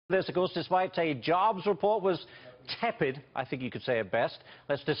This, of course, despite a jobs report was tepid, I think you could say at best.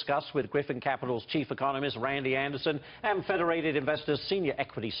 Let's discuss with Griffin Capital's chief economist, Randy Anderson, and Federated Investors senior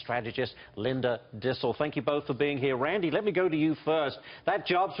equity strategist, Linda Duessel. Thank you both for being here. Randy, let me go to you first. That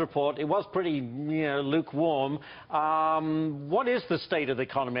jobs report, it was pretty, lukewarm. What is the state of the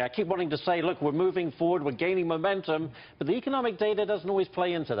economy? I keep wanting to say, look, we're moving forward, we're gaining momentum, but the economic data doesn't always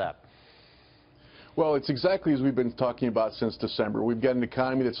play into that. Well, it's exactly as we've been talking about since December. We've got an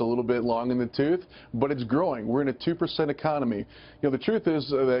economy that's a little bit long in the tooth, but it's growing. We're in a 2% economy. The truth is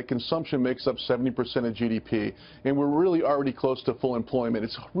that consumption makes up 70% of GDP, and we're really already close to full employment.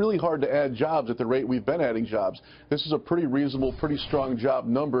 It's really hard to add jobs at the rate we've been adding jobs. This is a pretty reasonable, pretty strong job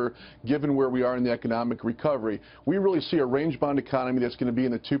number given where we are in the economic recovery. We really see a range-bound economy that's going to be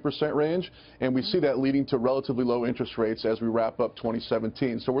in the 2% range, and we see that leading to relatively low interest rates as we wrap up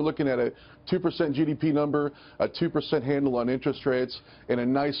 2017. So we're looking at a 2% GDP number, a 2% handle on interest rates, and a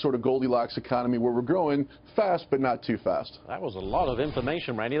nice sort of Goldilocks economy where we're growing fast but not too fast. That was a lot of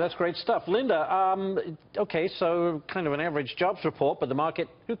information, Randy. That's great stuff. Linda, okay, so kind of an average jobs report, but the market,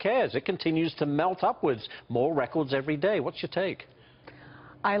 who cares? It continues to melt upwards. More records every day. What's your take?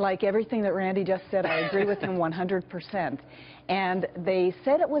 I like everything that Randy just said. I agree with him 100%. And they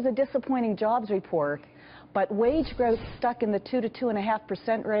said it was a disappointing jobs report, but wage growth stuck in the 2 to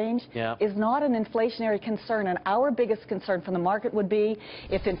 2.5% range is not an inflationary concern. And our biggest concern from the market would be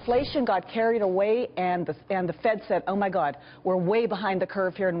if inflation got carried away and the Fed said, oh my God, we're way behind the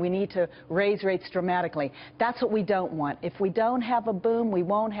curve here and we need to raise rates dramatically. That's what we don't want. If we don't have a boom, we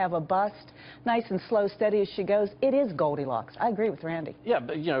won't have a bust. Nice and slow, steady as she goes. It is Goldilocks. I agree with Randy. Yeah,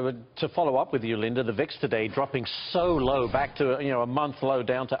 but to follow up with you, Linda, the VIX today dropping so low, back to a month low,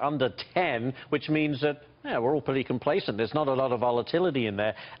 down to under 10, which means that we're all pretty complacent. There's not a lot of volatility in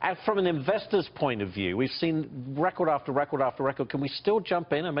there. And from an investor's point of view, we've seen record after record after record. Can we still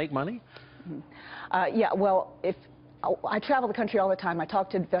jump in and make money? Yeah, well, I travel the country all the time. I talk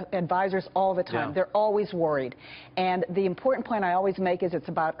to advisors all the time. They're always worried. And the important point I always make is it's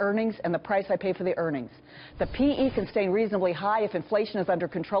about earnings and the price I pay for the earnings. The PE can stay reasonably high if inflation is under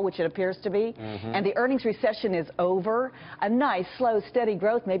control, which it appears to be, and the earnings recession is over. A nice, slow, steady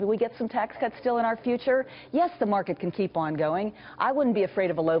growth. Maybe we get some tax cuts still in our future. Yes, the market can keep on going. I wouldn't be afraid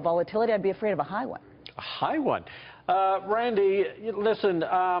of a low volatility. I'd be afraid of a high one. A high one. Randy, listen,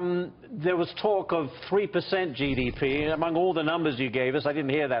 there was talk of 3% GDP. Among all the numbers you gave us, I didn't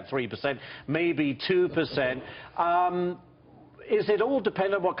hear that 3%, maybe 2%. Is it all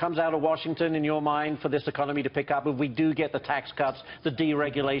dependent on what comes out of Washington in your mind for this economy to pick up? If we do get the tax cuts, the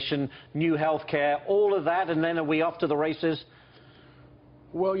deregulation, new health care, all of that, and then are we off to the races?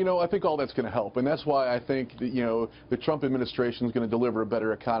 Well, I think all that's going to help, and that's why I think that, the Trump administration is going to deliver a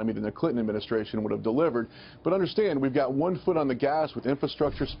better economy than the Clinton administration would have delivered. But understand, we've got one foot on the gas with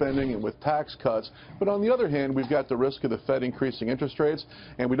infrastructure spending and with tax cuts, but on the other hand, we've got the risk of the Fed increasing interest rates,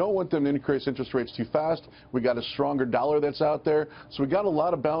 and we don't want them to increase interest rates too fast. We got a stronger dollar that's out there, so we got a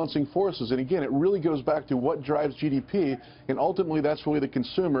lot of balancing forces. And again, it really goes back to what drives GDP, and ultimately that's really the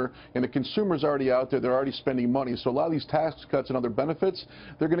consumer, and the consumer's already out there. They're already spending money, so a lot of these tax cuts and other benefits,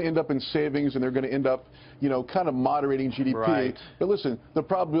 they're going to end up in savings, and they're going to end up, kind of moderating GDP. Right. But listen, the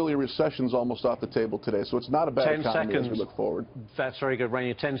probability of recession is almost off the table today, so it's not a bad economy as we look forward. That's very good,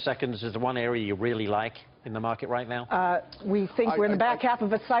 Randy. 10 seconds is the one area you really like in the market right now? We think we're in the back half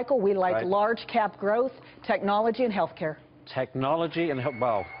of a cycle. We like large cap growth, technology, and healthcare. Technology and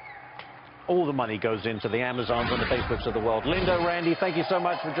well, all the money goes into the Amazons and the Facebooks of the world. Linda, Randy, thank you so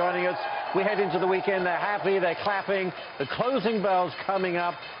much for joining us. We head into the weekend. They're happy. They're clapping. The closing bell's coming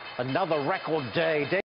up. Another record day.